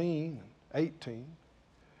 17, 18.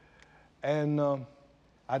 And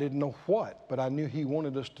I didn't know what, but I knew He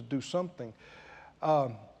wanted us to do something.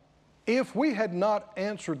 If we had not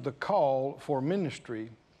answered the call for ministry,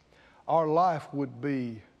 our life would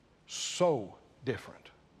be so different.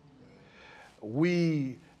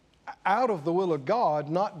 We, out of the will of God,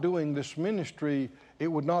 not doing this ministry, it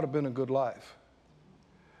would not have been a good life.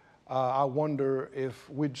 I wonder if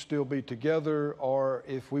we'd still be together or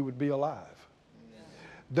if we would be alive.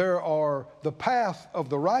 There are the path of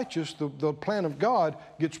the righteous, the plan of God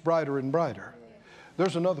gets brighter and brighter.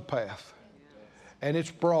 There's another path, and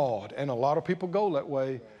it's broad, and a lot of people go that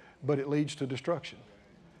way, but it leads to destruction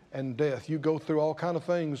and death. You go through all kinds of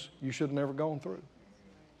things you should have never gone through.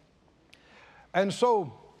 And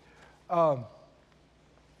so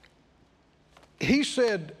he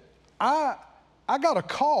said, I got a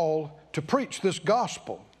call to preach this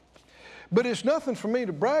gospel, but it's nothing for me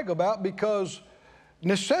to brag about because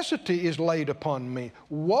necessity is laid upon me.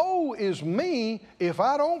 Woe is me if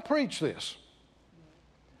I don't preach this,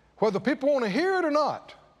 whether people want to hear it or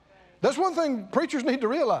not. That's one thing preachers need to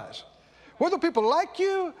realize. Whether people like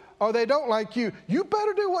you or they don't like you, you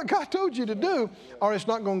better do what God told you to do or it's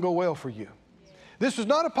not going to go well for you. This is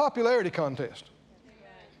not a popularity contest.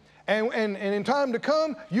 And in time to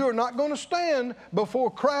come, you are not going to stand before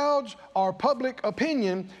crowds or public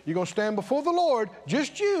opinion. You're going to stand before the Lord,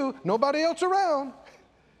 just you, nobody else around,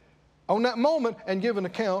 on that moment and give an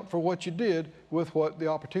account for what you did with what the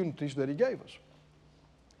opportunities that He gave us.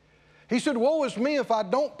 He said, woe is me if I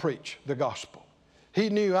don't preach the gospel. He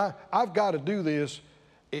knew I've got to do this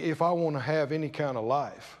if I want to have any kind of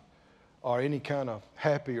life or any kind of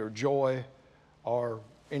happy or joy or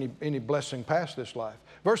any blessing past this life.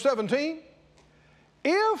 Verse 17,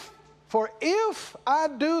 if I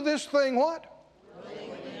do this thing what?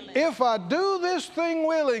 Willingly. If I do this thing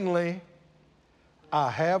willingly, I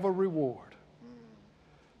have a reward.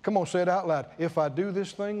 Come on, say it out loud. If I do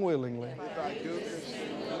this thing willingly,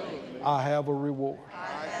 I have a reward.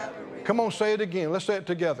 Come on, say it again. Let's say it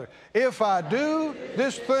together. If I do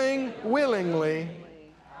this thing willingly,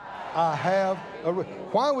 I have a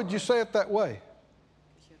reward. Why would you say it that way?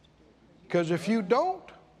 Because if you don't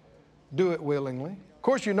do it willingly, of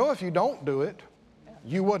course, you know if you don't do it,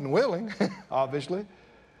 you wasn't willing, obviously.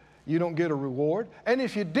 You don't get a reward. And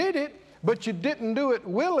if you did it, but you didn't do it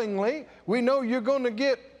willingly, we know you're going to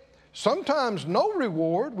get sometimes no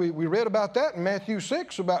reward. We read about that in Matthew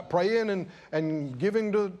 6 about praying and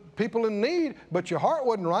giving to people in need, but your heart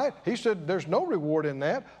wasn't right. He said there's no reward in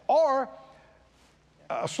that. Or,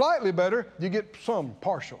 slightly better, you get some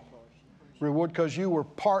partial reward because you were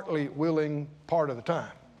partly willing part of the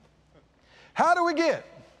time. How do we get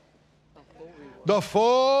the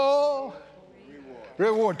full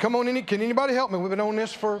reward? Come on, can anybody help me? We've been on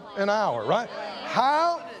this for an hour, right?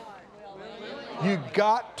 How? You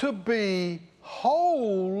got to be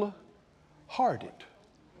wholehearted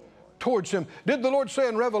towards Him. Did the Lord say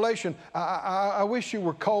in Revelation, I wish you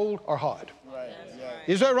were cold or hot?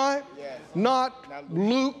 Is that right? Not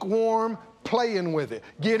lukewarm, playing with it.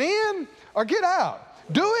 Get in or get out.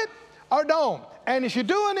 Do it or don't. And if you're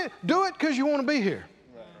doing it, do it because you want to be here.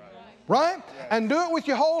 Right? And do it with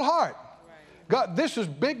your whole heart. God, this is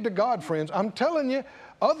big to God, friends. I'm telling you,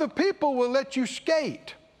 other people will let you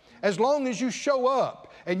skate as long as you show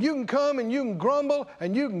up. And you can come and you can grumble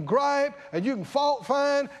and you can gripe and you can fault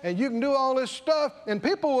find and you can do all this stuff, and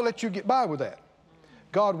people will let you get by with that.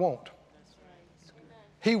 God won't.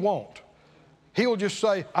 He won't. He'll just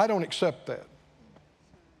say, I don't accept that.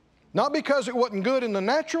 Not because it wasn't good in the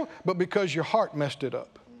natural, but because your heart messed it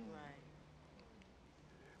up.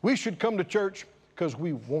 We should come to church because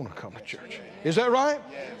we want to come to church. Is that right?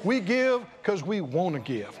 We give because we want to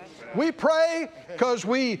give. We pray because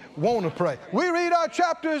we want to pray. We read our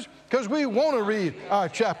chapters because we want to read our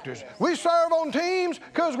chapters. We serve on teams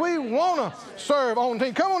because we want to serve on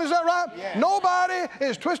teams. Come on, is that right? Yeah. Nobody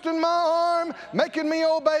is twisting my arm, making me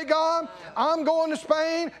obey God. I'm going to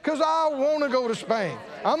Spain because I want to go to Spain.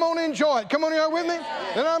 I'm going to enjoy it. Come on, you with me?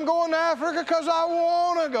 Then I'm going to Africa because I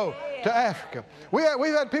want to go. To Africa.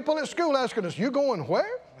 We've had people at school asking us, you going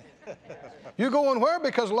where? You going where?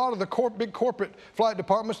 Because a lot of the big corporate flight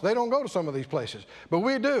departments, they don't go to some of these places. But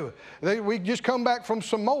we do. We just come back from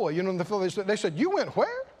Samoa. You know, they said, you went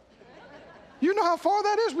where? You know how far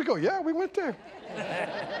that is? We go, yeah, we went there.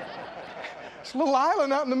 It's a little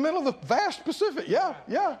island out in the middle of the vast Pacific. Yeah.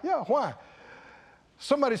 Why?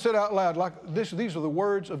 Somebody said out loud, like this, these are the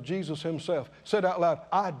words of Jesus himself. Said out loud,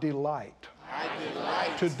 I delight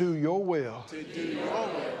to do your will,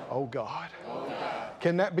 oh God.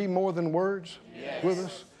 Can that be more than words with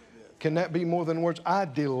us? Can that be more than words? I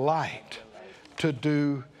delight to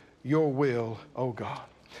do your will, oh God.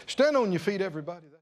 Stand on your feet, everybody.